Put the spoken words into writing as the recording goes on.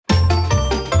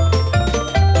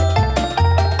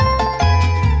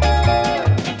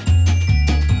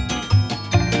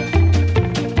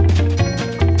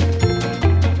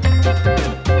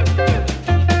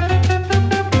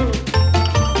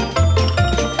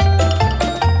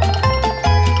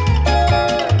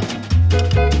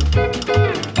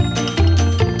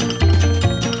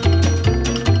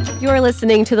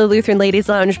listening to the Lutheran Ladies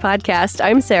Lounge podcast.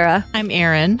 I'm Sarah. I'm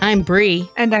Erin. I'm Bree.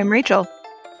 And I'm Rachel.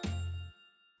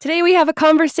 Today we have a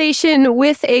conversation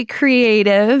with a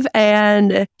creative,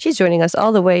 and she's joining us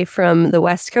all the way from the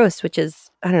West Coast, which is,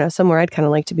 I don't know, somewhere I'd kind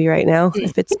of like to be right now.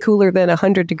 If it's cooler than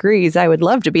 100 degrees, I would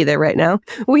love to be there right now.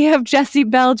 We have Jessie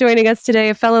Bell joining us today,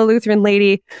 a fellow Lutheran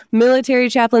lady, military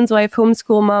chaplain's wife,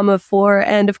 homeschool mom of 4,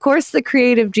 and of course, the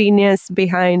creative genius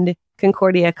behind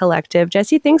Concordia Collective.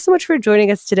 Jessie, thanks so much for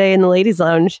joining us today in the Ladies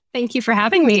Lounge. Thank you for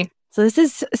having me. So this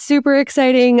is super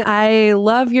exciting. I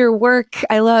love your work.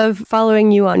 I love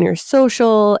following you on your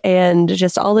social and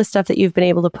just all the stuff that you've been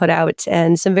able to put out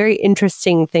and some very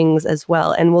interesting things as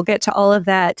well. And we'll get to all of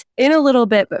that in a little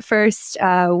bit. But first,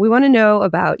 we want to know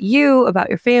about you, about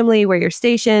your family, where you're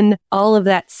stationed, all of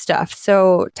that stuff.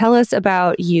 So tell us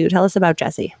about you. Tell us about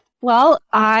Jessie. Well,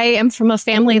 I am from a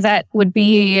family that would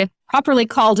be properly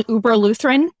called Uber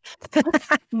Lutheran.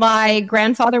 My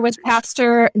grandfather was a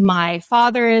pastor. My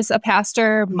father is a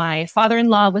pastor. My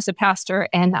father-in-law was a pastor.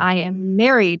 And I am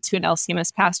married to an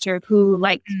LCMS pastor who,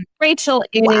 like Rachel,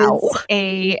 is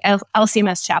a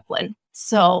LCMS chaplain.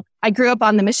 So I grew up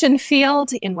on the mission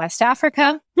field in West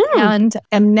Africa and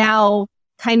am now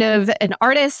kind of an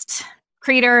artist,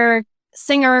 creator,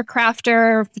 singer,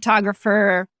 crafter,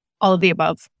 photographer, all of the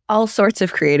above. All sorts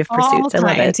of creative pursuits. I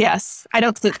love it. Yes. I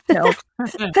don't sit still.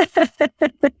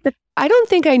 I don't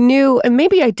think I knew, and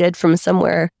maybe I did from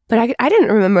somewhere, but I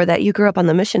didn't remember that you grew up on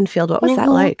the mission field. What was that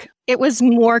like? It was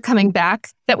more coming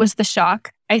back. That was the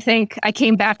shock. I think I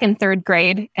came back in 3rd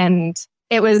grade and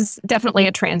it was definitely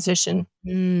a transition.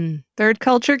 Third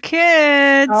culture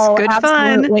kids. Good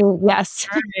absolutely. fun. Yes.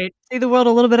 Right. See the world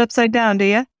a little bit upside down, do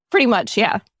you? Pretty much,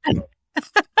 yeah.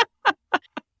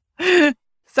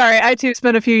 Sorry, I too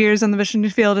spent a few years on the mission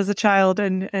field as a child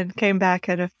and came back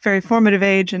at a very formative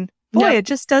age. And boy, It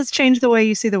just does change the way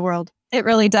you see the world. It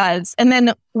really does. And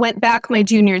then went back my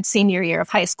junior and senior year of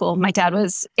high school. My dad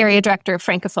was area director of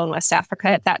Francophone West Africa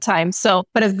at that time. So,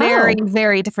 but a very,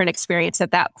 very different experience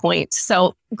at that point.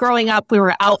 So growing up, we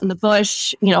were out in the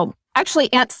bush,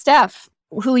 actually Aunt Steph,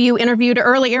 who you interviewed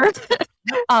earlier.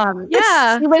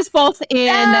 She was both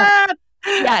in...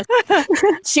 Yes.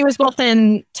 She was both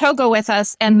in Togo with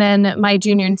us, and then my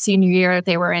junior and senior year,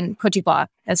 they were in Cote d'Ivoire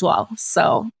as well.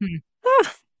 So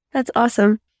that's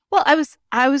awesome. Well,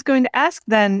 I was going to ask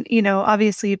then,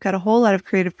 obviously you've got a whole lot of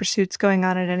creative pursuits going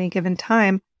on at any given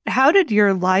time. How did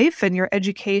your life and your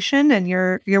education and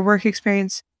your work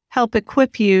experience help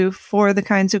equip you for the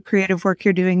kinds of creative work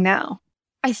you're doing now?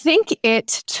 I think it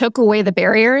took away the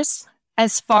barriers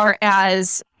as far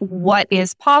as what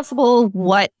is possible,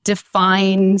 what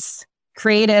defines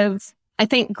creative. I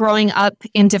think growing up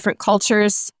in different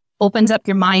cultures opens up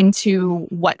your mind to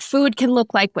what food can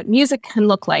look like, what music can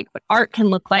look like, what art can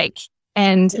look like.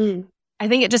 And I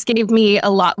think it just gave me a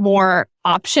lot more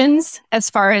options as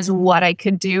far as what I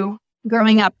could do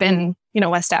growing up in,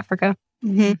 West Africa.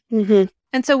 Mm-hmm. Mm-hmm.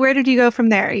 And so where did you go from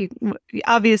there?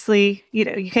 Obviously,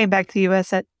 you came back to the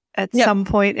U.S. at some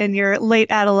point in your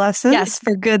late adolescence. Yes.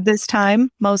 For good this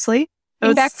time, mostly.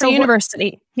 Came back to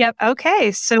university. Yep.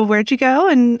 Okay. So where'd you go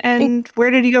and where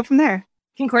did you go from there?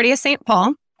 Concordia St.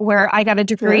 Paul, where I got a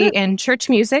degree in church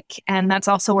music. And that's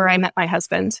also where I met my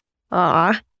husband.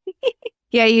 Aw.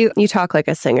 Yeah, you talk like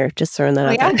a singer, just throwing that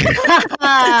out there.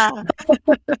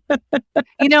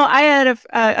 I had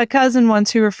a cousin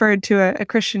once who referred to a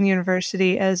Christian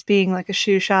university as being like a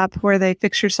shoe shop where they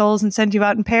fix your soles and send you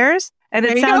out in pairs. And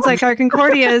it sounds like our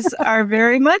Concordias are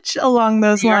very much along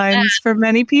those lines for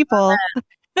many people.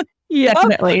 Yeah,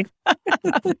 definitely.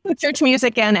 Church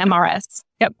music and MRS.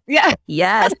 Yep. Yeah.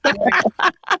 Yes.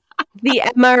 The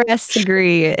MRS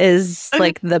degree is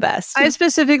like the best. I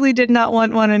specifically did not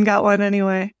want one and got one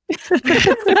anyway.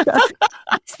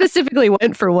 Specifically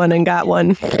went for one and got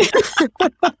one.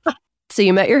 So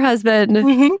you met your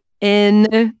husband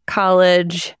in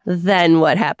college. Then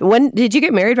what happened? When did you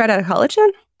get married? Right out of college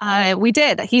then? We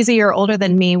did. He's a year older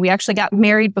than me. We actually got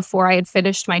married before I had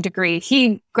finished my degree.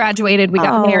 He graduated, we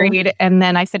got married, and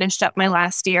then I finished up my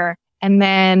last year. And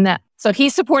then, so he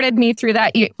supported me through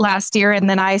that last year, and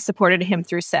then I supported him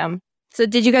through SEM. So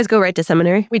did you guys go right to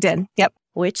seminary? We did. Yep.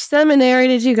 Which seminary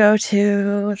did you go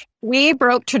to? We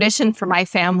broke tradition for my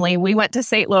family. We went to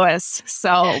St. Louis.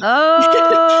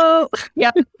 So,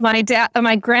 yep.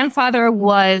 My grandfather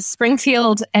was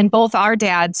Springfield, and both our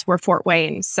dads were Fort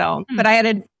Wayne. So, but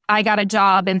I got a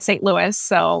job in St. Louis,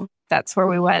 so that's where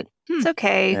we went. It's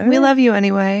okay. We love you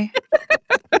anyway.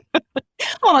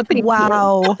 Oh, thank you.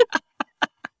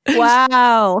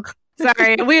 Wow.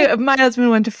 Sorry. My husband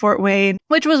went to Fort Wayne,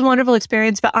 which was a wonderful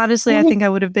experience. But honestly, I think I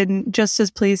would have been just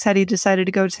as pleased had he decided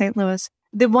to go to St. Louis.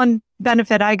 the one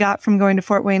benefit I got from going to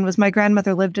Fort Wayne was my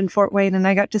grandmother lived in Fort Wayne, and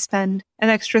I got to spend an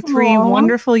extra 3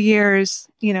 wonderful years,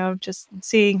 just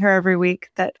seeing her every week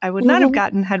that I would not have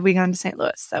gotten had we gone to St.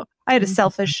 Louis. So I had a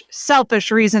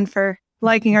selfish reason for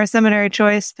liking our seminary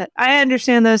choice, but I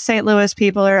understand those St. Louis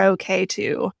people are okay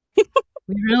too.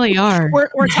 We really are.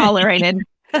 We're tolerated.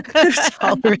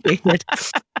 Tolerated.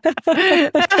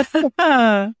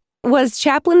 Was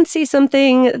chaplaincy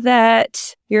something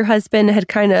that your husband had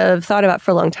kind of thought about for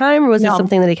a long time, or was it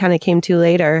something that he kind of came to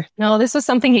later? No, this was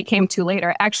something he came to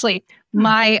later. Actually,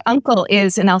 my uncle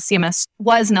was an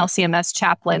LCMS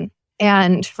chaplain,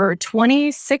 and for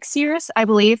 26 years, I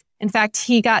believe. In fact,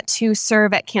 he got to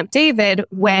serve at Camp David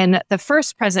when the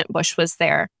first President Bush was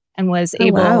there and was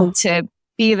able to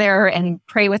be there and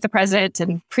pray with the president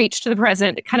and preach to the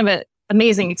president. Kind of an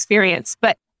amazing experience.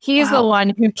 But he's the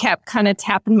one who kept kind of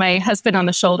tapping my husband on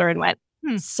the shoulder and went,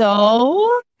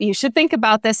 so you should think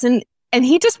about this. And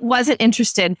he just wasn't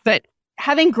interested. But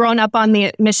having grown up on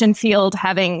the mission field,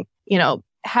 having,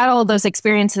 had all those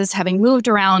experiences, having moved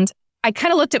around, I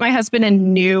kind of looked at my husband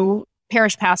and knew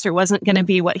parish pastor wasn't going to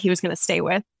be what he was going to stay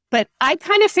with. But I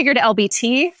kind of figured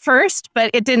LBT first, but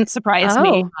it didn't surprise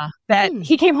me that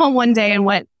he came home one day and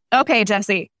went, okay,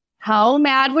 Jessie, how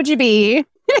mad would you be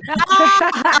if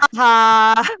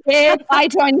I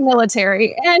joined the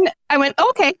military? And I went,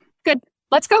 okay, good,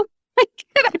 let's go. I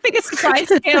think it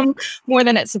surprised him more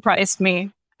than it surprised me.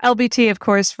 LBT, of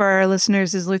course, for our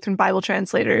listeners, is Lutheran Bible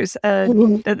Translators, a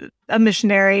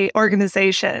missionary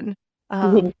organization.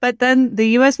 But then the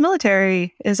U.S.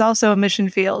 military is also a mission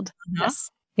field.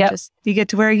 Yes. Yep. You get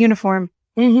to wear a uniform.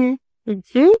 And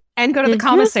go to the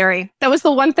commissary. That was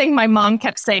the one thing my mom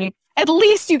kept saying. At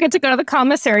least you get to go to the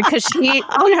commissary, because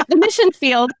on the mission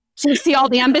field, she'd see all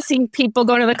the embassy people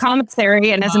go to the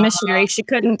commissary, and as a missionary, she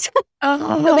couldn't.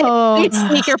 They'd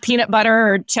sneak her peanut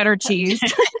butter or cheddar cheese.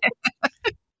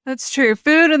 That's true.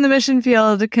 Food in the mission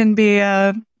field can be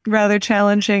a rather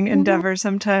challenging endeavor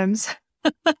sometimes.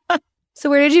 So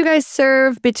where did you guys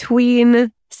serve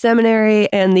between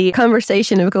seminary and the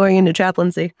conversation of going into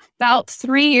chaplaincy? About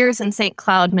 3 years in St.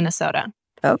 Cloud, Minnesota.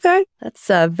 Okay. That's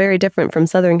very different from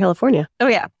Southern California. Oh,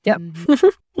 yeah. Yep.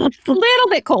 A little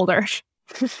bit colder.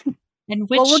 And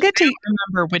we'll get to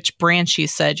remember which branch you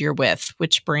said you're with.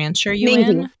 Which branch are you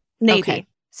in? Navy. Okay.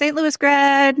 St. Louis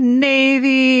grad,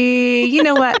 Navy. You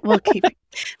know what? We'll keep it.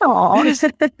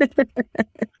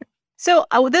 So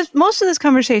most of this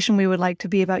conversation we would like to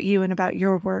be about you and about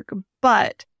your work,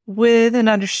 but with an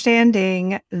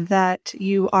understanding that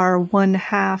you are one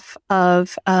half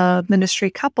of a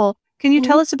ministry couple, can you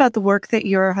tell us about the work that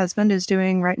your husband is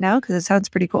doing right now? Because it sounds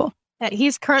pretty cool.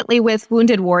 He's currently with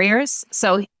Wounded Warriors.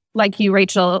 So like you,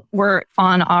 Rachel, we're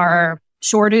on our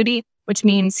shore duty, which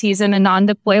means he's in a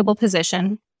non-deployable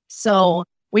position. So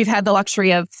we've had the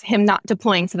luxury of him not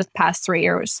deploying for the past 3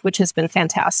 years, which has been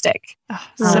fantastic.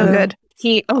 So good.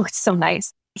 It's so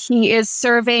nice. He is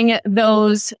serving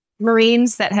those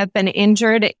Marines that have been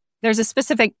injured. There's a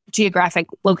specific geographic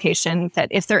location that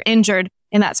if they're injured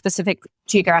in that specific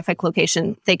geographic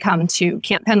location, they come to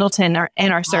Camp Pendleton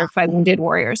and are served by Wounded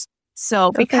Warriors.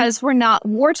 So because we're not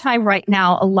wartime right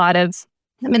now, a lot of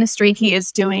the ministry he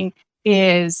is doing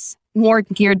is more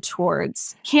geared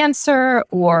towards cancer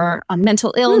or a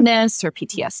mental illness or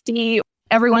PTSD.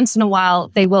 Every once in a while,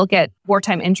 they will get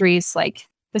wartime injuries like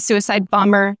the suicide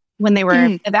bomber when they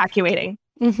were evacuating.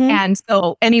 And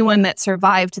so anyone that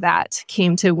survived that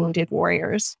came to Wounded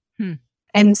Warriors.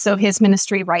 And so his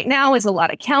ministry right now is a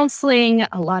lot of counseling,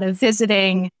 a lot of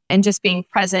visiting, and just being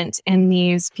present in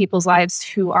these people's lives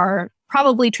who are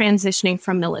probably transitioning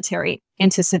from military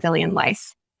into civilian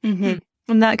life. And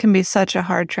that can be such a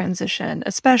hard transition,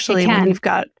 especially when you've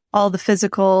got all the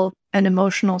physical and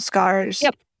emotional scars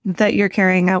that you're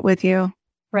carrying out with you.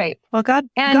 Right. Well, God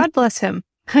bless him,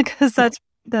 because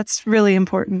that's really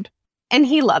important. And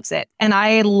he loves it. And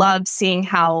I love seeing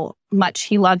how much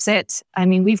he loves it. I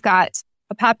mean, we've got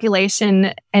a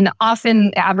population, and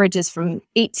often average is from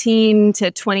 18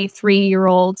 to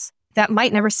 23-year-olds that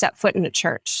might never step foot in a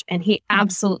church. And he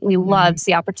absolutely loves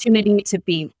the opportunity to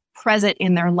be present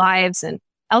in their lives. And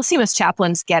LCMS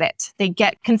chaplains get it. They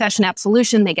get confession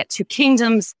absolution. They get 2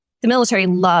 kingdoms. The military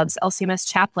loves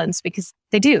LCMS chaplains because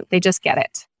they do. They just get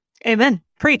it. Amen.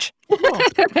 Preach.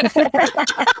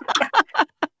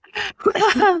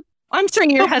 I'm sure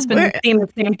your husband seen the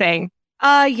same thing.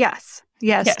 Yes,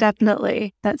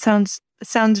 definitely. That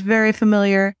sounds very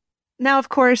familiar. Now, of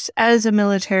course, as a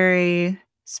military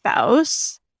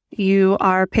spouse, you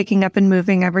are picking up and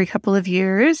moving every couple of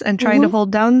years and trying to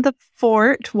hold down the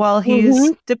fort while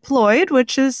he's deployed,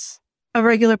 which is a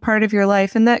regular part of your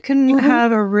life. And that can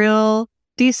have a real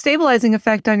destabilizing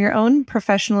effect on your own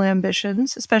professional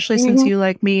ambitions, especially since you,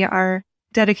 like me, are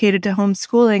dedicated to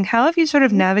homeschooling. How have you sort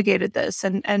of navigated this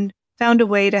and found a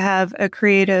way to have a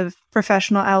creative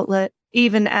professional outlet,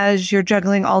 even as you're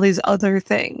juggling all these other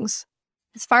things?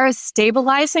 As far as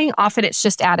stabilizing, often it's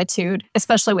just attitude,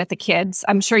 especially with the kids.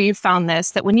 I'm sure you've found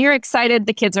this, that when you're excited,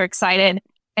 the kids are excited.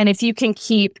 And if you can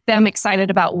keep them excited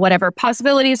about whatever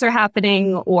possibilities are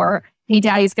happening, or, hey,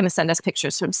 daddy's going to send us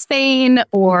pictures from Spain,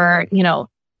 or,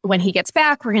 when he gets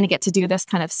back, we're going to get to do this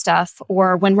kind of stuff.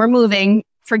 Or when we're moving,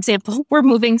 for example, we're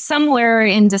moving somewhere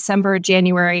in December,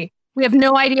 January. We have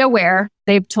no idea where.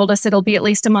 They've told us it'll be at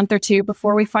least a month or two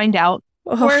before we find out.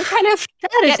 We're kind of...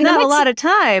 That is not a lot of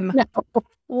time. No.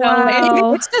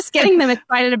 Wow. It's just getting them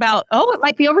excited about, it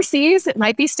might be overseas, it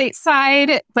might be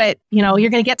stateside, but, you're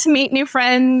going to get to meet new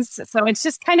friends. So it's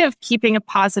just kind of keeping a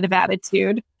positive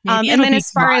attitude. And then as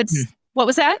far as... What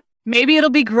was that? Maybe it'll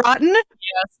be Groton?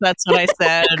 Yes, that's what I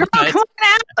said. Come on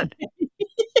out!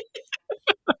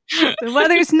 The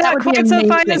weather's not quite so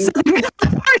fine as Southern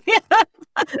California.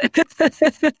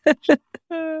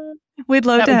 We'd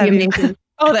love to have you.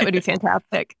 Oh, that would be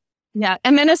fantastic. Yeah.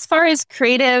 And then as far as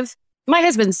creative, my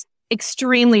husband's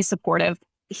extremely supportive.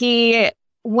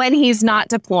 When he's not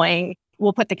deploying,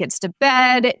 we'll put the kids to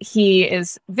bed. He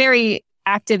is very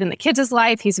active in the kids'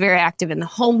 life. He's very active in the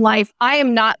home life. I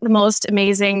am not the most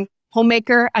amazing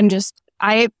homemaker.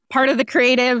 Part of the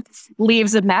creative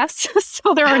leaves a mess.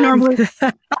 So there are normally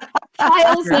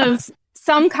piles of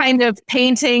some kind of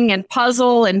painting and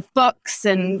puzzle and books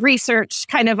and research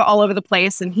kind of all over the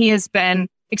place. And he has been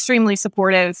extremely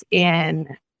supportive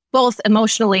in both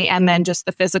emotionally and then just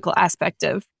the physical aspect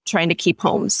of trying to keep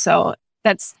home. So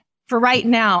that's, for right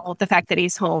now, the fact that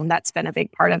he's home, that's been a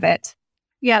big part of it.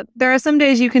 Yeah, there are some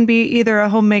days you can be either a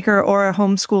homemaker or a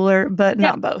homeschooler, but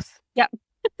not both. Yeah,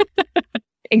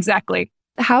 exactly.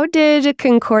 How did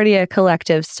Concordia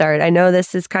Collective start? I know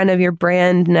this is kind of your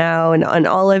brand now, and on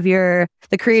all of the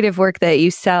creative work that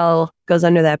you sell goes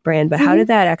under that brand, but how did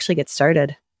that actually get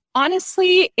started?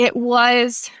 Honestly, it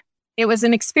was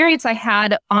an experience I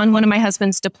had on one of my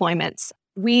husband's deployments.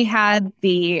 We had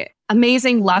the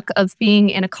amazing luck of being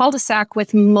in a cul-de-sac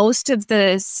with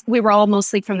we were all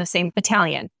mostly from the same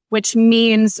battalion, which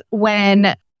means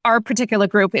when our particular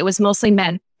group, it was mostly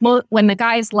men. When the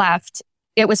guys left,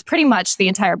 it was pretty much the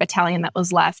entire battalion that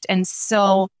was left. And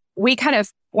so we kind of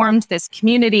formed this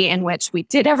community in which we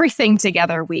did everything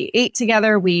together. We ate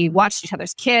together. We watched each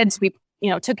other's kids. We,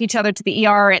 took each other to the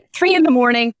ER at 3 a.m.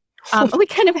 We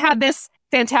kind of had this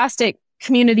fantastic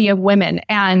community of women.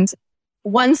 And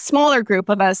one smaller group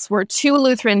of us were 2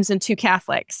 Lutherans and 2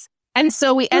 Catholics. And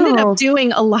so we ended up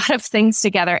doing a lot of things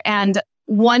together. And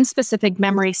one specific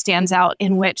memory stands out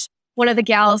in which one of the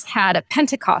gals had a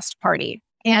Pentecost party.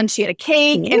 And she had a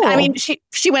cake. Ooh. And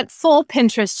she went full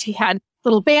Pinterest. She had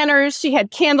little banners. She had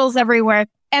candles everywhere.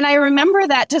 And I remember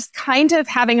that just kind of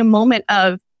having a moment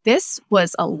of, this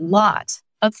was a lot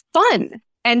of fun.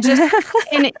 And just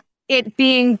it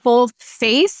being both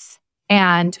faith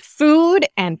and food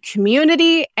and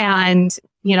community and,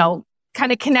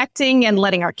 kind of connecting and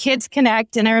letting our kids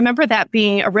connect. And I remember that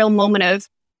being a real moment of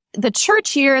the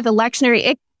church year, the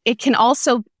lectionary, it can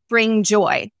also bring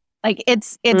joy. Like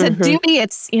it's a duty.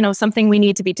 It's, something we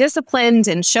need to be disciplined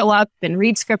and show up and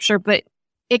read scripture, but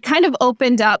it kind of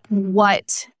opened up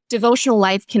what devotional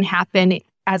life can happen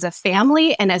as a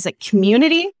family and as a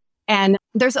community. And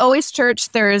there's always church,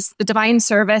 there's the divine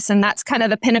service, and that's kind of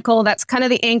the pinnacle. That's kind of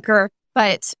the anchor.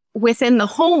 But within the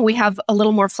home, we have a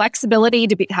little more flexibility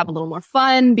to have a little more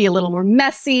fun, be a little more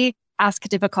messy, ask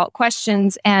difficult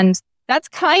questions. And that's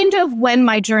kind of when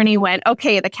my journey went,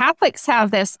 okay, the Catholics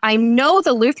have this. I know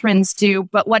the Lutherans do,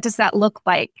 but what does that look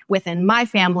like within my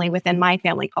family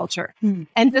culture?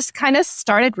 And just kind of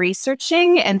started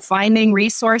researching and finding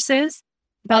resources.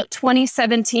 About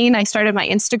 2017, I started my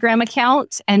Instagram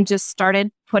account and just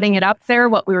started putting it up there,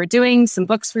 what we were doing, some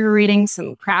books we were reading,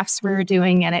 some crafts we were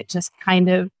doing, and it just kind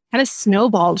of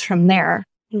snowballed from there.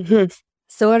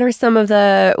 So what are some of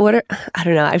I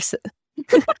don't know,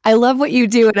 I love what you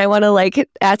do and I want to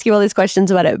ask you all these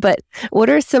questions about it, but what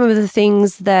are some of the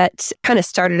things that kind of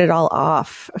started it all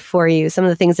off for you? Some of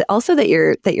the things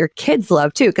that your kids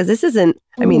love too, because this isn't,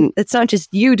 I mean, it's not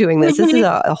just you doing this. This is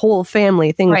a whole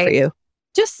family thing for you.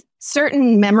 Just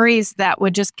certain memories that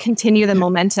would just continue the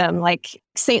momentum, like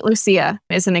St. Lucia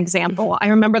is an example. I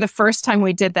remember the first time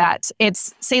we did that.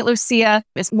 It's St. Lucia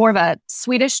is more of a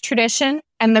Swedish tradition,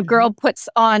 and the girl puts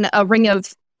on a ring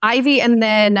of ivy and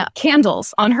then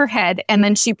candles on her head, and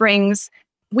then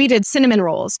we did cinnamon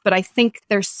rolls, but I think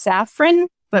they're saffron,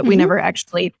 but we never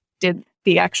actually did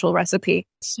the actual recipe.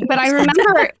 But I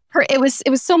remember it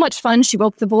was so much fun. She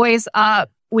woke the boys up.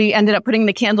 We ended up putting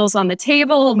the candles on the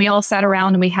table and we all sat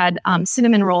around and we had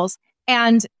cinnamon rolls.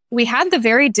 And we had the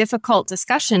very difficult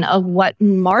discussion of what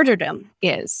martyrdom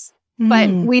is. But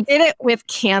we did it with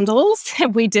candles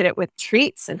and we did it with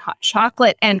treats and hot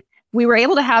chocolate. And we were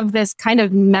able to have this kind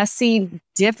of messy,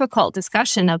 difficult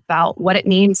discussion about what it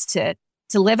means to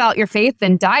live out your faith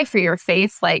and die for your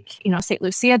faith, like, St.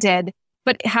 Lucia did,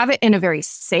 but have it in a very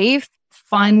safe,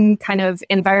 fun kind of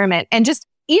environment. And just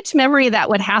each memory that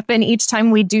would happen each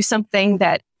time we do something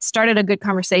that started a good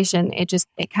conversation, it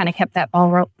kind of kept that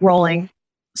ball rolling.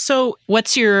 So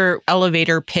what's your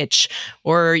elevator pitch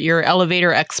or your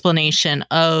elevator explanation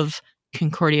of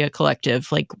Concordia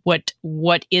Collective? Like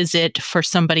what is it for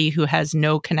somebody who has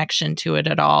no connection to it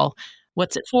at all?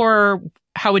 What's it for?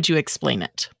 How would you explain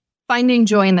it? Finding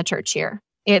joy in the church year.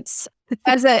 It's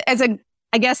as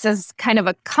kind of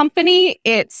a company,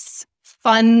 it's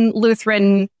fun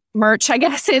Lutheran merch. I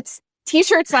guess it's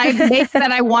t-shirts I make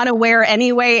that I want to wear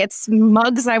anyway. It's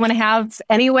mugs I want to have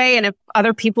anyway. And if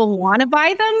other people want to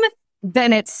buy them,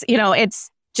 then it's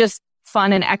just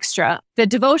fun and extra. The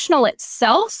devotional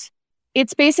itself,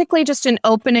 it's basically just an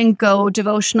open and go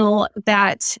devotional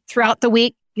that throughout the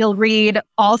week, you'll read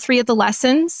all 3 of the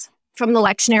lessons from the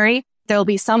lectionary. There'll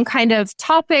be some kind of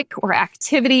topic or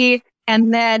activity.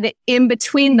 And then in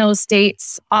between those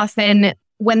dates, often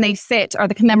when they fit, are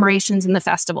the commemorations and the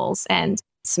festivals and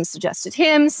some suggested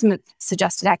hymns, some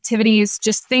suggested activities,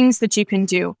 just things that you can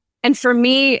do. And for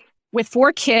me, with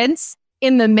 4 kids,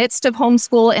 in the midst of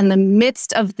homeschool, in the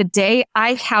midst of the day,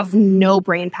 I have no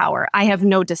brain power. I have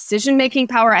no decision-making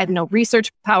power. I have no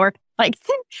research power. Like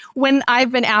when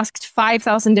I've been asked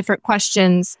 5,000 different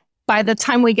questions, by the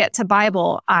time we get to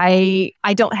Bible, I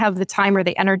don't have the time or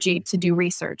the energy to do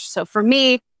research. So for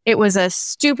me, it was a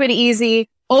stupid, easy,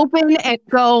 open and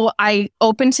go. I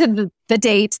open to the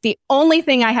date. The only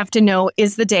thing I have to know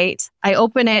is the date. I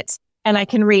open it and I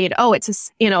can read,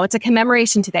 it's a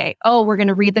commemoration today. Oh, we're going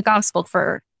to read the gospel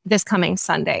for this coming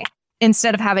Sunday.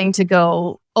 Instead of having to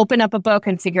go open up a book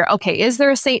and figure, okay, is there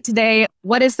a saint today?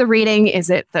 What is the reading? Is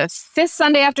it the 5th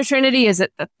Sunday after Trinity? Is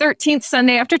it the 13th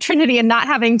Sunday after Trinity? And not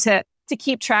having to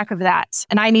keep track of that.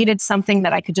 And I needed something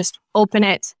that I could just open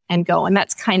it and go. And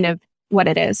that's kind of what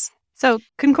it is. So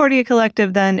Concordia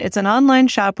Collective, then, it's an online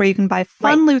shop where you can buy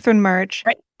fun Lutheran merch.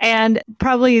 Right. And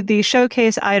probably the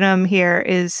showcase item here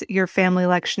is your family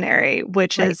lectionary,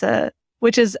 which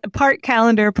is part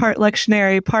calendar, part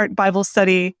lectionary, part Bible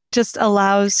study. Just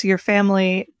allows your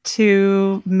family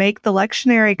to make the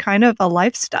lectionary kind of a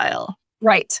lifestyle.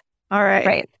 Right. All right.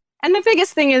 Right. And the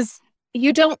biggest thing is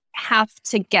you don't have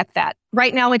to get that.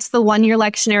 Right now, it's the 1-year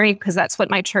lectionary because that's what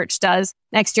my church does.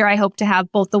 Next year, I hope to have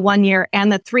both the 1-year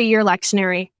and the 3-year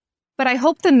lectionary. But I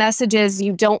hope the message is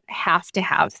you don't have to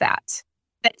have that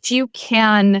you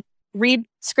can read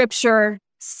scripture,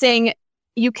 sing.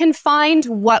 You can find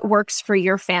what works for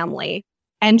your family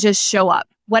and just show up.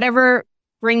 Whatever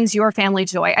brings your family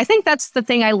joy. I think that's the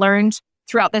thing I learned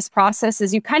throughout this process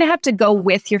is you kind of have to go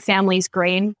with your family's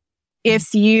grain.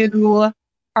 If you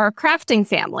are a crafting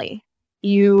family,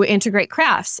 you integrate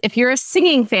crafts. If you're a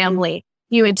singing family,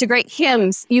 you integrate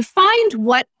hymns. You find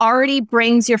what already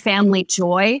brings your family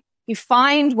joy. You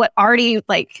find what already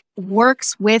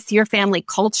works with your family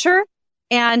culture,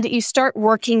 and you start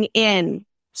working in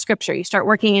scripture. You start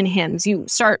working in hymns. You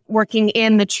start working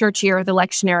in the church year or the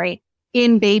lectionary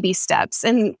in baby steps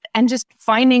and just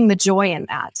finding the joy in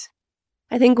that.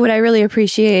 I think what I really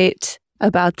appreciate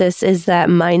about this is that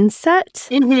mindset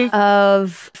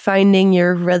of finding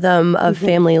your rhythm of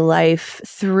family life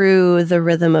through the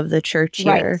rhythm of the church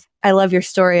year. Right. I love your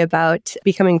story about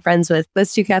becoming friends with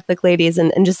those 2 Catholic ladies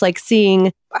and just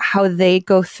seeing how they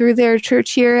go through their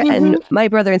church year. And my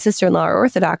brother and sister-in-law are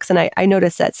Orthodox, and I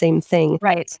noticed that same thing.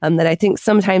 Right. That I think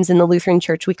sometimes in the Lutheran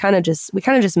church we kind of just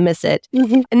miss it,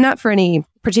 and not for any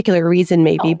particular reason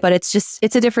maybe, but it's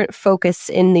a different focus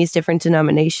in these different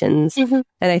denominations, and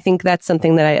I think that's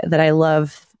something that I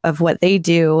love of what they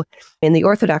do in the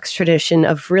Orthodox tradition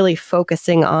of really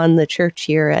focusing on the church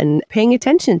year and paying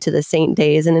attention to the saint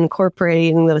days and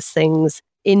incorporating those things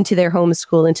into their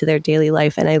homeschool, into their daily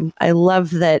life. And I love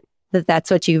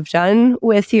that's what you've done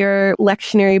with your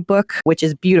lectionary book, which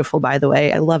is beautiful, by the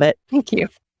way. I love it. Thank you.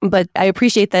 But I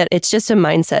appreciate that it's just a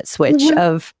mindset switch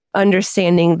of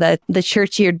understanding that the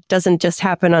church year doesn't just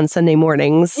happen on Sunday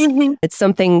mornings. It's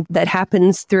something that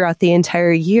happens throughout the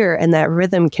entire year, and that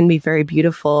rhythm can be very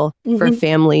beautiful for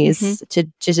families to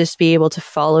just be able to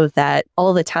follow that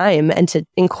all the time and to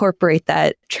incorporate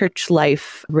that church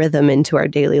life rhythm into our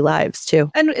daily lives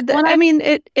too. And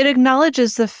it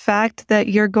acknowledges the fact that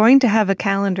you're going to have a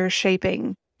calendar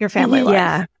shaping your family life.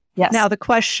 Yeah. Yes. Now, the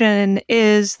question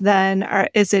is then,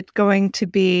 is it going to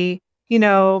be,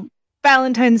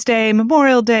 Valentine's Day,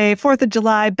 Memorial Day, 4th of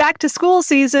July, back to school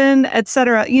season,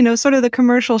 etc., sort of the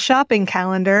commercial shopping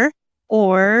calendar?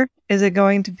 Or is it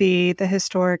going to be the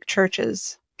historic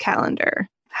church's calendar?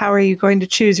 How are you going to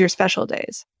choose your special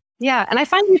days? Yeah. And I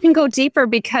find you can go deeper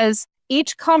because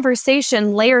each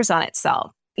conversation layers on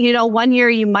itself. One year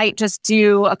you might just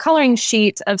do a coloring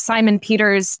sheet of Simon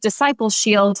Peter's disciple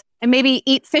shield and maybe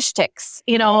eat fish sticks,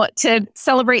 to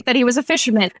celebrate that he was a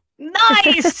fisherman.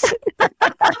 Nice!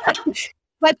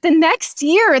 But the next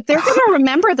year, they're going to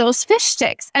remember those fish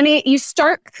sticks. And you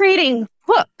start creating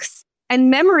hooks and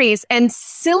memories and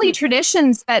silly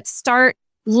traditions that start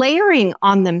layering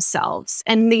on themselves.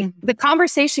 And the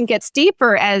conversation gets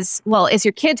deeper as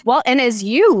your kids, and as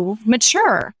you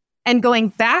mature. And going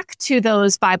back to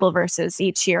those Bible verses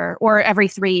each year or every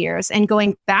 3 years and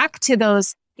going back to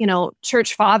those,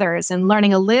 church fathers and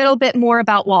learning a little bit more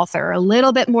about Walther, a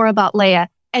little bit more about Leah,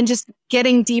 and just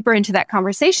getting deeper into that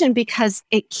conversation because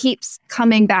it keeps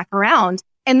coming back around.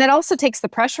 And that also takes the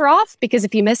pressure off because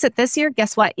if you miss it this year,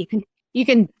 guess what? You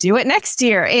can do it next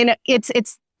year. And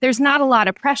there's not a lot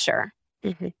of pressure.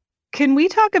 Mm-hmm. Can we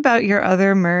talk about your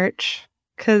other merch?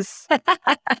 Because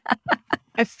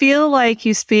I feel like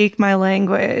you speak my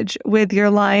language with your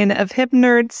line of hip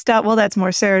nerd stuff. Well, that's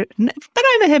more Sarah, but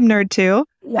I'm a hip nerd too.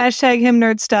 Yeah. # hip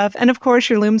nerd stuff. And of course,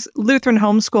 your Lutheran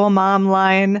homeschool mom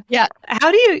line. Yeah.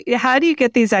 How do you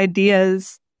get these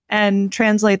ideas and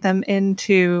translate them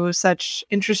into such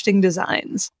interesting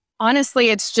designs? Honestly,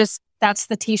 it's just, that's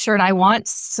the t-shirt I want,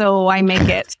 so I make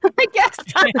it. I guess.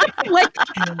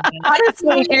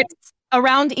 Honestly, it's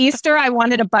around Easter, I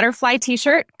wanted a butterfly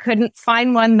t-shirt. Couldn't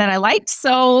find one that I liked,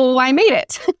 so I made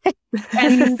it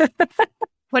and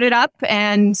put it up.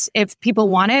 And if people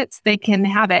want it, they can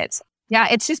have it. Yeah,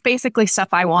 it's just basically stuff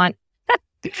I want.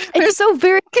 It's so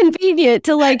very convenient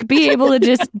to be able to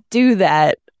just do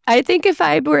that. I think if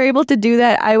I were able to do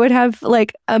that, I would have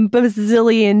a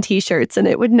bazillion t-shirts and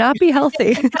it would not be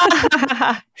healthy.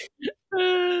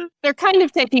 They're kind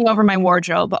of taking over my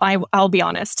wardrobe. I'll be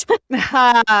honest.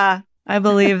 I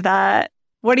believe that.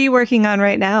 What are you working on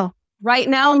right now? Right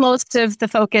now, most of the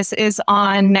focus is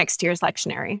on next year's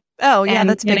lectionary. Oh, yeah,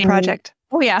 that's a big project.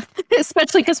 Oh, yeah.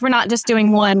 Especially because we're not just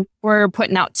doing one, we're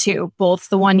putting out 2, both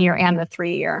the 1 year and the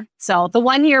 3 year. So the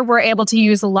 1 year, we're able to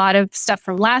use a lot of stuff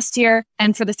from last year.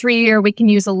 And for the 3 year, we can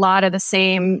use a lot of the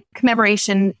same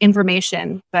commemoration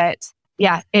information. But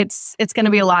yeah, it's going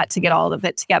to be a lot to get all of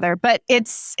it together. But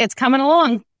it's coming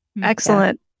along.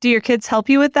 Excellent. Yeah. Do your kids help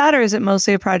you with that, or is it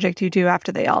mostly a project you do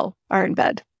after they all are in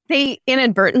bed? They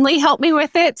inadvertently help me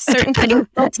with it. Certain things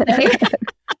today.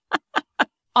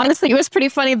 Honestly, it was pretty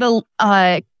funny.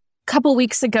 The couple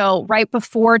weeks ago, right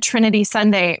before Trinity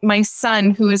Sunday, my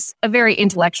son, who is a very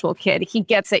intellectual kid, he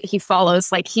gets it. He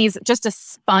follows. He's just a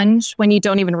sponge when you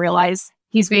don't even realize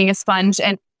he's being a sponge.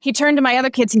 And he turned to my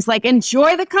other kids. He's like,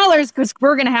 enjoy the colors because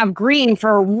we're going to have green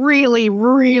for a really,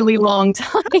 really long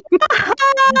time.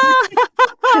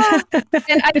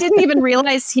 And I didn't even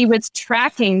realize he was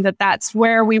tracking that's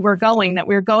where we were going, that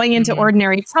we were going into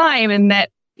ordinary time and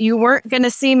that you weren't going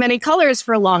to see many colors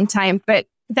for a long time. But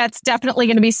that's definitely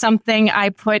going to be something I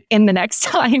put in the next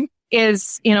time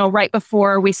is, right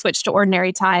before we switch to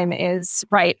ordinary time is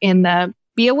right in the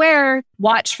be aware,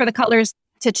 watch for the colors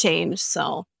to change.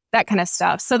 So that kind of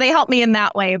stuff. So they help me in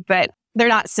that way, but they're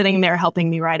not sitting there helping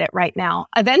me write it right now.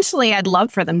 Eventually, I'd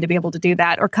love for them to be able to do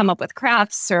that or come up with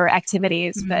crafts or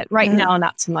activities, but right now,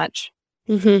 not so much.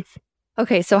 Mm-hmm.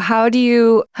 Okay, so how do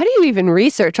you even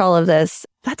research all of this?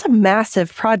 That's a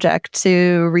massive project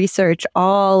to research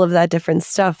all of that different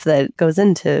stuff that goes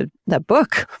into that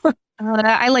book.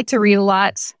 I like to read a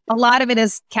lot. A lot of it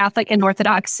is Catholic and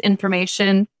Orthodox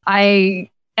information. I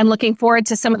am looking forward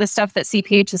to some of the stuff that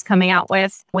CPH is coming out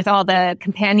with all the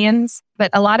companions, but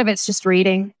a lot of it's just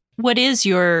reading. What is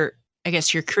your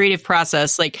creative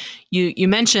process? You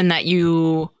mentioned that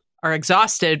you are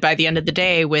exhausted by the end of the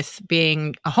day with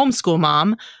being a homeschool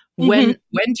mom. When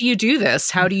do you do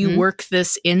this? How do you work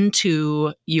this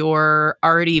into your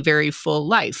already very full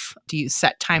life? Do you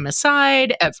set time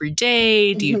aside every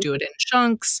day? Do you do it in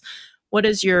chunks? What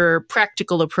is your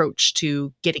practical approach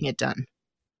to getting it done?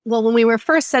 Well, when we were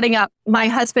first setting up, my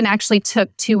husband actually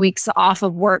took 2 weeks off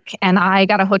of work and I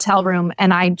got a hotel room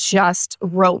and I just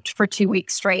wrote for 2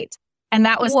 weeks straight. And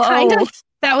that was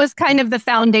kind of the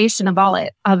foundation of all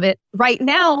of it. Right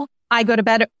now, I go to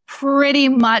bed pretty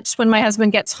much when my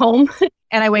husband gets home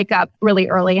and I wake up really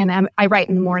early and I write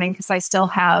in the morning because I still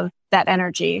have that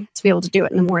energy to be able to do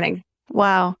it in the morning.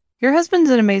 Wow. Your husband's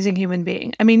an amazing human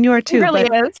being. I mean, you are too. He really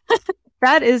is.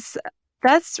 That is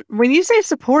That's when you say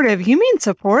supportive, you mean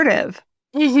supportive.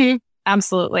 Mm-hmm.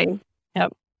 Absolutely.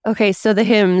 Yep. Okay, so the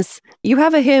hymns. You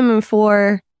have a hymn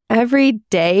for every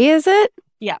day, is it?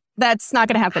 Yeah, that's not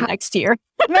going to happen next year.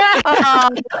 That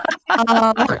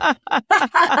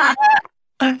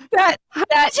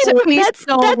took me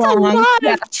so that's long. a lot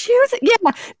of choosing.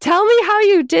 Yeah, tell me how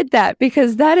you did that,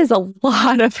 because that is a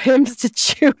lot of hymns to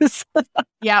choose.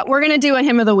 Yeah, we're going to do a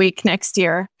hymn of the week next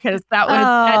year, because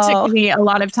that took me a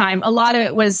lot of time. A lot of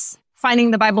it was finding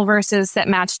the Bible verses that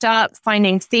matched up,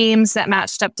 finding themes that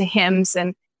matched up to hymns.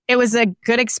 And it was a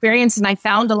good experience. And I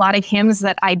found a lot of hymns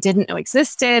that I didn't know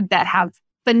existed that have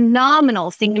phenomenal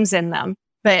themes in them.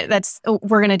 But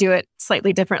we're going to do it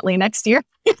slightly differently next year.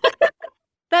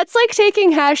 That's like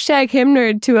taking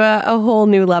 #HymnNerd to a whole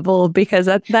new level, because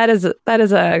that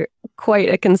is a quite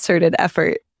a concerted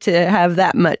effort to have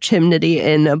that much hymnody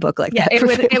in a book like that.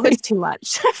 It was too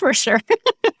much for sure.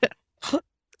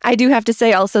 I do have to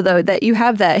say also, though, that you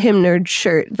have that Hymn Nerd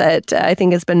shirt that I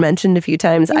think has been mentioned a few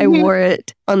times. Mm-hmm. I wore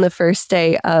it on the first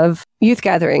day of youth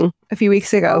gathering a few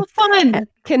weeks ago. Oh, fun. I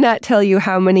cannot tell you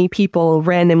how many people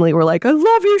randomly were like, I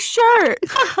love your shirt.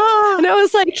 And I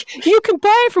was like, you can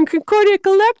buy it from Concordia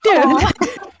Collective.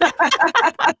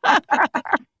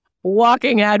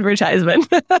 Walking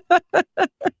advertisement.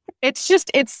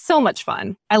 It's so much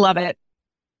fun. I love it.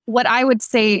 What I would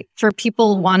say for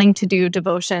people wanting to do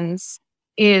devotions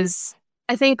is,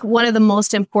 I think one of the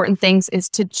most important things is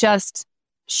to just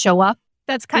show up.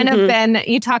 That's kind of been,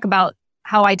 you talk about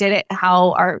how I did it,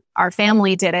 how our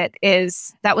family did it,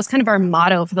 that was kind of our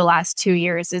motto for the last 2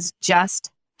 years, is just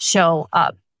show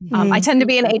up. I tend to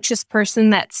be an anxious person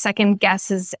that second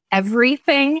guesses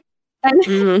everything. And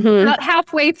about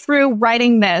halfway through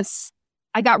writing this,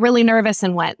 I got really nervous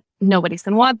and went, nobody's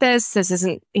going to want this. This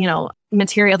isn't,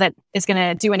 material that is going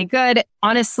to do any good.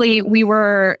 Honestly, we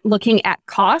were looking at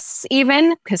costs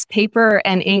even, because paper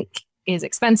and ink is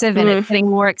expensive and it's getting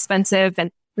more expensive.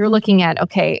 And we were looking at,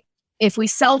 okay, if we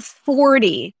sell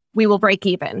 40, we will break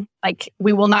even. Like,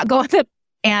 we will not go with it.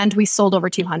 And we sold over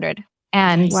 200.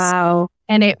 And wow.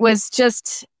 And it was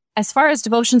just, as far as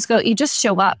devotions go, you just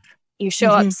show up. You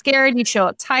show up scared, you show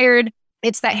up tired.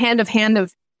 It's that hand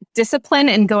of discipline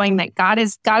and going that God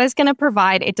is going to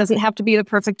provide. It doesn't have to be the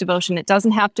perfect devotion. It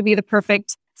doesn't have to be the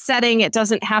perfect setting. It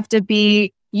doesn't have to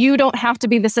be, you don't have to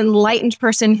be this enlightened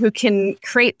person who can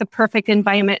create the perfect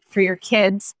environment for your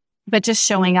kids, but just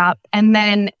showing up and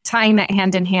then tying that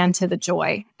hand in hand to the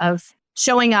joy of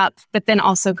showing up, but then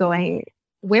also going,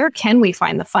 where can we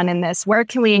find the fun in this? Where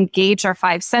can we engage our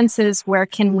five senses? Where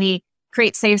can we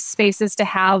create safe spaces to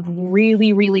have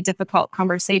really, really difficult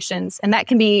conversations? And that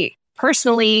can be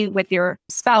personally with your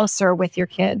spouse or with your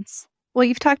kids. Well,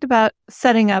 you've talked about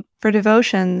setting up for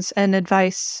devotions and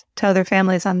advice to other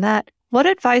families on that. What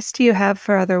advice do you have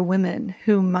for other women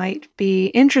who might be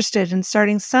interested in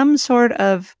starting some sort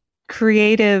of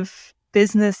creative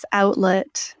business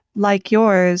outlet like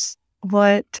yours?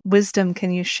 What wisdom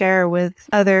can you share with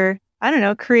other,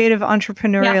 creative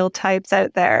entrepreneurial types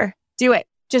out there? Do it.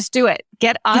 Just do it.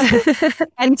 Get up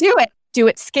and do it. Do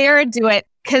it scared. Do it.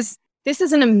 Because this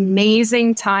is an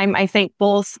amazing time, I think,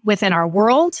 both within our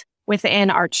world,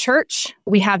 within our church.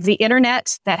 We have the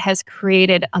internet that has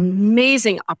created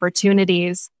amazing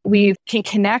opportunities. We can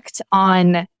connect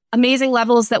on amazing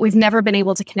levels that we've never been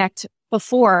able to connect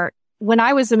before. When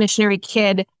I was a missionary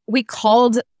kid, we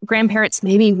called grandparents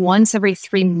maybe once every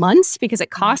 3 months because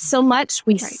it costs so much.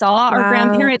 We saw our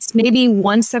grandparents maybe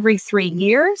once every 3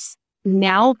 years.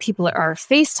 Now people are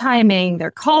FaceTiming, they're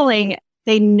calling.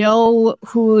 They know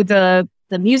who the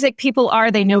music people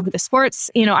are. They know who the sports.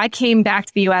 I came back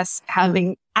to the U.S.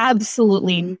 having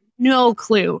absolutely no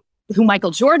clue who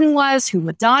Michael Jordan was, who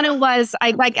Madonna was.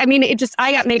 I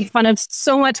got made fun of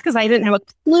so much because I didn't have a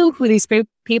clue who these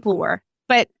people were.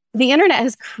 But the internet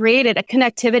has created a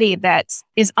connectivity that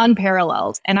is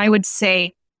unparalleled. And I would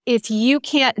say, if you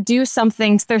can't do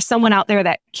something, there's someone out there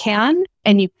that can,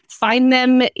 and you find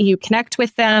them, you connect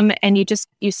with them, and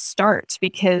you start.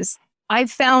 Because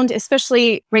I've found,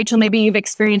 especially Rachel, maybe you've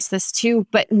experienced this too,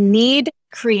 but need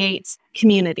creates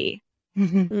community.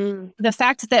 The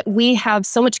fact that we have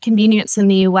so much convenience in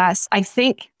the US, I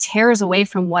think tears away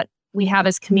from what we have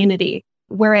as community.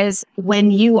 Whereas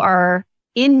when you are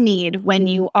in need, when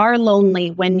you are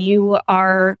lonely, when you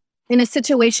are in a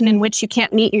situation in which you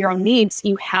can't meet your own needs,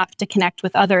 you have to connect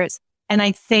with others. And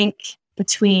I think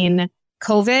between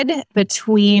COVID,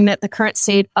 between the current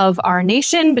state of our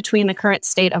nation, between the current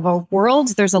state of our world,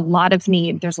 there's a lot of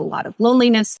need. There's a lot of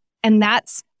loneliness. And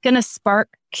that's going to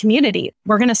spark community.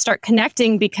 We're going to start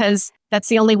connecting because that's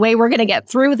the only way we're going to get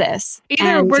through this.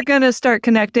 Either we're going to start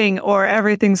connecting or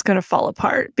everything's going to fall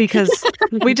apart because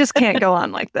we just can't go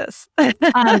on like this.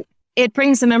 It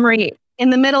brings a memory.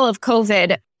 In the middle of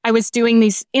COVID, I was doing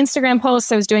these Instagram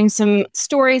posts. I was doing some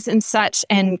stories and such,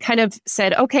 and kind of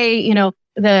said, okay, you know,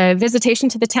 the visitation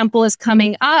to the temple is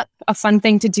coming up. A fun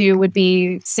thing to do would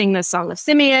be sing the Song of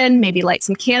Simeon, maybe light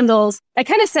some candles. I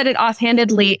kind of said it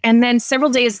offhandedly. And then several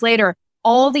days later,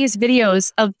 all these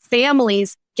videos of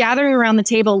families gathering around the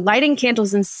table, lighting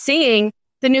candles and singing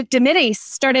the Nunc Dimittis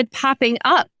started popping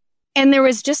up. And there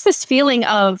was just this feeling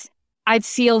of, I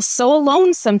feel so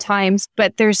alone sometimes,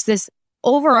 but there's this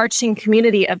overarching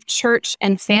community of church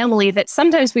and family that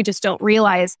sometimes we just don't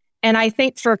realize. And I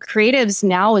think for creatives,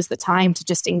 now is the time to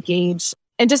just engage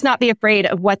and just not be afraid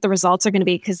of what the results are going to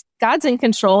be, because God's in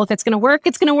control. If it's going to work,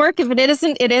 it's going to work. If it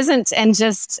isn't, it isn't. And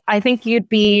just, I think you'd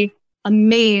be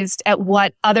amazed at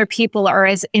what other people are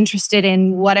as interested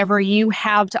in whatever you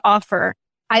have to offer.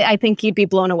 I think you'd be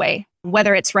blown away,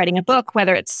 whether it's writing a book,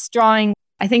 whether it's drawing.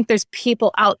 I think there's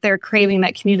people out there craving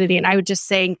that community. And I would just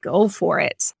say, go for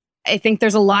it. I think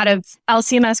there's a lot of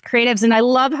LCMS creatives, and I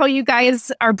love how you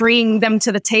guys are bringing them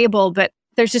to the table, but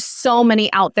there's just so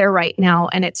many out there right now.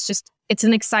 And it's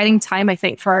an exciting time, I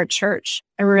think, for our church.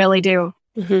 I really do.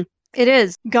 Mm-hmm. It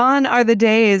is. Gone are the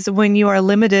days when you are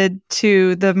limited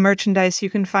to the merchandise you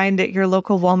can find at your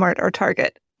local Walmart or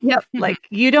Target. Yep. Like,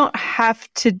 you don't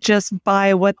have to just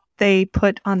buy what they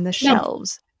put on the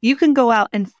shelves. No. You can go out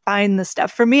and find the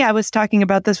stuff. For me, I was talking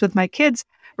about this with my kids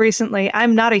recently.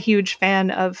 I'm not a huge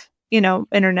fan of,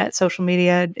 internet, social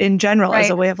media in general as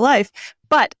a way of life.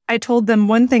 But I told them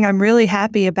one thing I'm really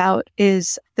happy about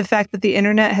is the fact that the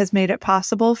internet has made it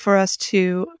possible for us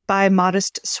to buy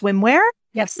modest swimwear.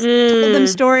 Yes. Told them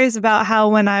stories about how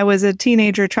when I was a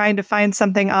teenager trying to find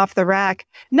something off the rack,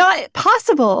 not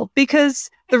possible because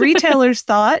the retailers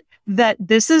thought that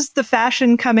this is the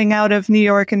fashion coming out of New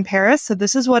York and Paris. So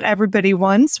this is what everybody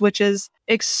wants, which is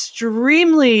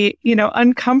extremely,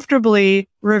 uncomfortably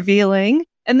revealing.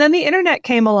 And then the internet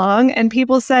came along and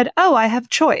people said, oh, I have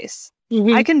choice.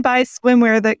 Mm-hmm. I can buy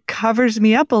swimwear that covers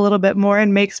me up a little bit more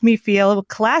and makes me feel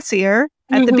classier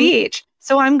at the beach.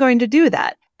 So I'm going to do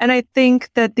that. And I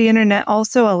think that the internet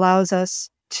also allows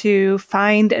us to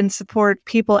find and support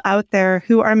people out there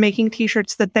who are making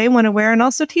t-shirts that they want to wear and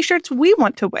also t-shirts we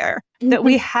want to wear, that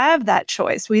we have that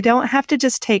choice. We don't have to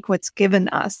just take what's given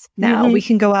us now. We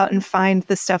can go out and find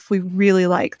the stuff we really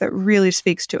like that really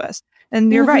speaks to us.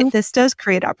 And you're right, this does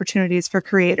create opportunities for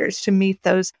creators to meet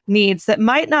those needs that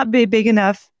might not be big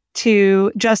enough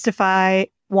to justify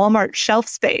Walmart shelf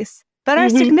space, but are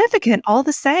significant all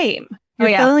the same.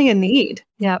 You're filling a need.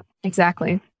 Yeah,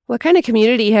 exactly. What kind of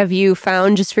community have you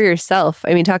found just for yourself?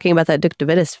 I mean, talking about that Nunc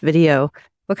Dimittis video,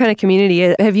 what kind of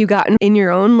community have you gotten in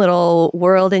your own little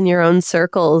world, in your own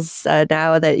circles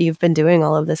now that you've been doing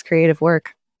all of this creative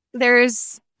work?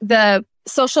 There's the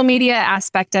social media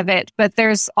aspect of it, but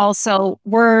there's also,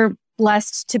 we're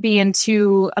blessed to be in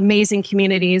two amazing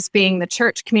communities, being the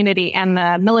church community and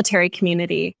the military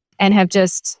community, and have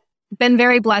just been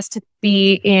very blessed to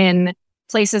be in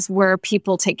places where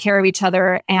people take care of each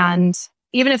other, and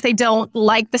even if they don't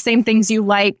like the same things you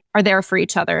like, are there for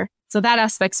each other. So that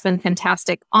aspect's been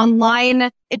fantastic. Online,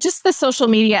 just the social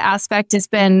media aspect has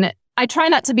been, I try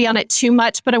not to be on it too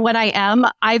much, but when I am,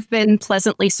 I've been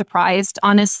pleasantly surprised,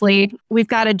 honestly. We've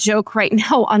got a joke right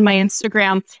now on my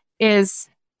Instagram is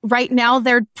right now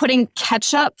they're putting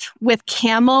ketchup with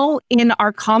camo in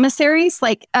our commissaries,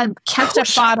 like a ketchup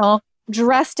bottle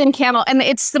dressed in camo. And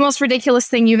it's the most ridiculous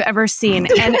thing you've ever seen.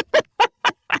 And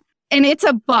and it's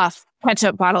a buff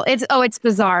ketchup bottle. It's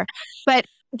bizarre. But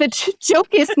the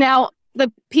joke is now the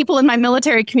people in my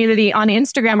military community on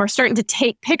Instagram are starting to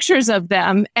take pictures of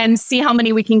them and see how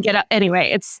many we can get up. Anyway,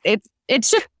 it's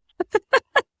just,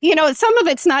 some of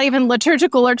it's not even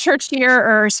liturgical or church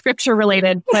year or scripture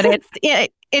related, but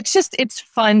it's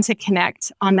fun to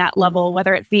connect on that level,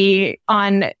 whether it be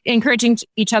on encouraging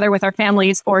each other with our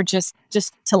families or just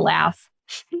to laugh.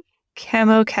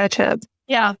 Camo ketchup.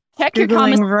 Yeah. Check your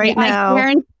comments right now. I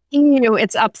guarantee you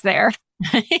it's up there.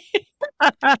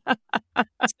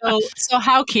 So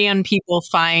how can people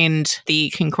find the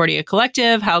Concordia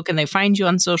Collective? How can they find you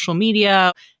on social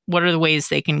media? What are the ways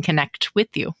they can connect with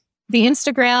you? The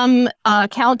Instagram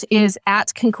account is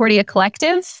at Concordia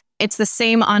Collective. It's the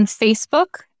same on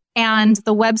Facebook. And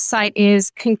the website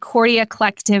is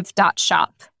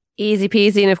concordiacollective.shop. Easy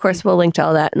peasy. And of course, we'll link to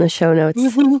all that in the show notes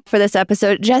for this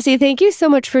episode. Jessie, thank you so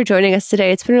much for joining us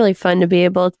today. It's been really fun to be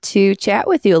able to chat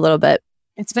with you a little bit.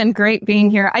 It's been great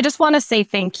being here. I just want to say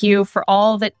thank you for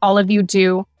all that all of you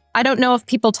do. I don't know if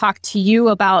people talk to you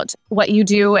about what you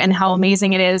do and how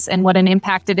amazing it is and what an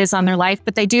impact it is on their life,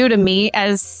 but they do to me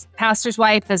as pastor's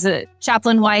wife, as a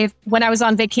chaplain wife. When I was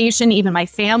on vacation, even my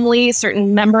family,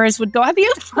 certain members would go, have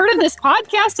you heard of this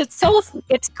podcast?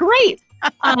 It's great.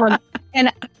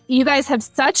 And you guys have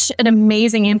such an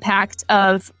amazing impact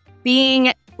of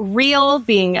being real,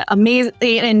 being amazing,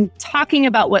 and talking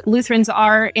about what Lutherans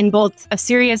are in both a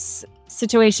serious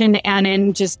situation and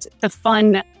in just the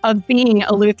fun of being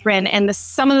a Lutheran and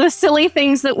some of the silly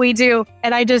things that we do.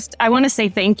 And I want to say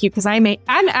thank you because I'm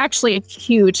actually a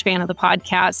huge fan of the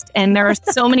podcast. And there are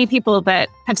so many people that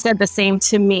have said the same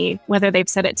to me, whether they've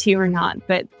said it to you or not.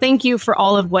 But thank you for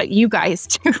all of what you guys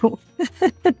do.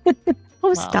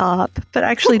 Oh, stop. But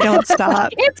actually don't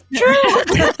stop. It's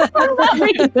true. I'm not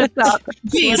making this up.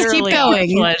 Please keep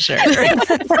going. Pleasure.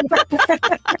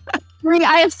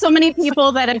 I have so many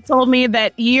people that have told me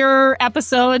that your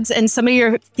episodes and some of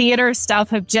your theater stuff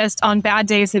have on bad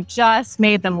days, have just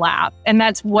made them laugh. And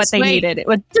that's what they needed. It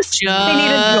was they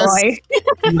needed joy.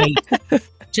 Wait.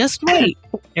 Just wait.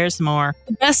 There's more.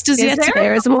 The best is yet to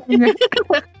There's more.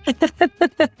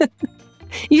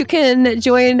 You can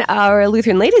join our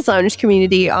Lutheran Ladies Lounge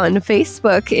community on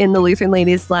Facebook in the Lutheran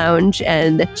Ladies Lounge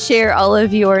and share all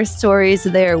of your stories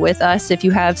there with us if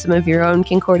you have some of your own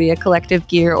Concordia Collective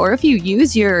gear, or if you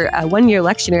use your one-year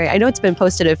lectionary. I know it's been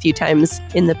posted a few times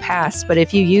in the past, but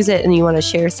if you use it and you want to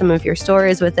share some of your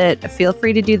stories with it, feel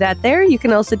free to do that there. You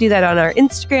can also do that on our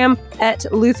Instagram at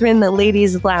Lutheran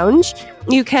Ladies Lounge.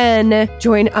 You can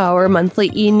join our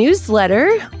monthly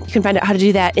e-newsletter. You can find out how to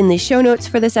do that in the show notes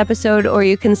for this episode, or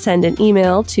you can send an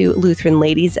email to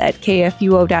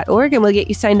lutheranladies@kfuo.org and we'll get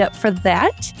you signed up for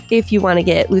that if you want to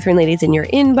get Lutheran Ladies in your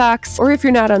inbox, or if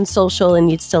you're not on social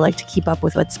and you'd still like to keep up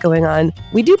with what's going on.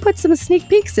 We do put some sneak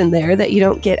peeks in there that you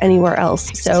don't get anywhere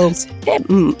else. So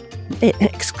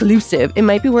exclusive. It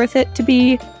might be worth it to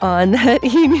be on that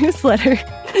e-newsletter.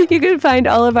 You can find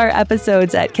all of our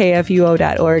episodes at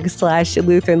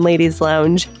kfuo.org/Lutheran Ladies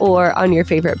Lounge, or on your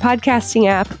favorite podcasting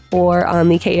app, or on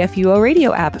the KFUO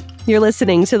radio app. You're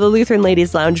listening to the Lutheran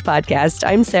Ladies Lounge podcast.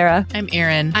 I'm Sarah. I'm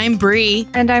Erin. I'm Bree.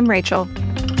 And I'm Rachel.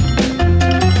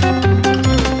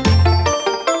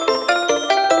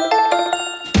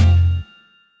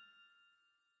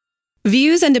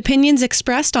 Views and opinions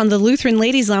expressed on the Lutheran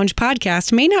Ladies Lounge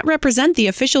podcast may not represent the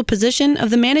official position of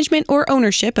the management or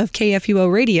ownership of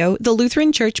KFUO Radio, the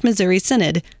Lutheran Church Missouri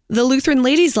Synod. The Lutheran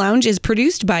Ladies Lounge is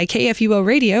produced by KFUO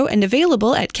Radio and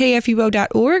available at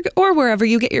kfuo.org or wherever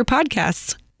you get your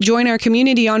podcasts. Join our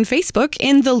community on Facebook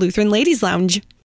in the Lutheran Ladies Lounge.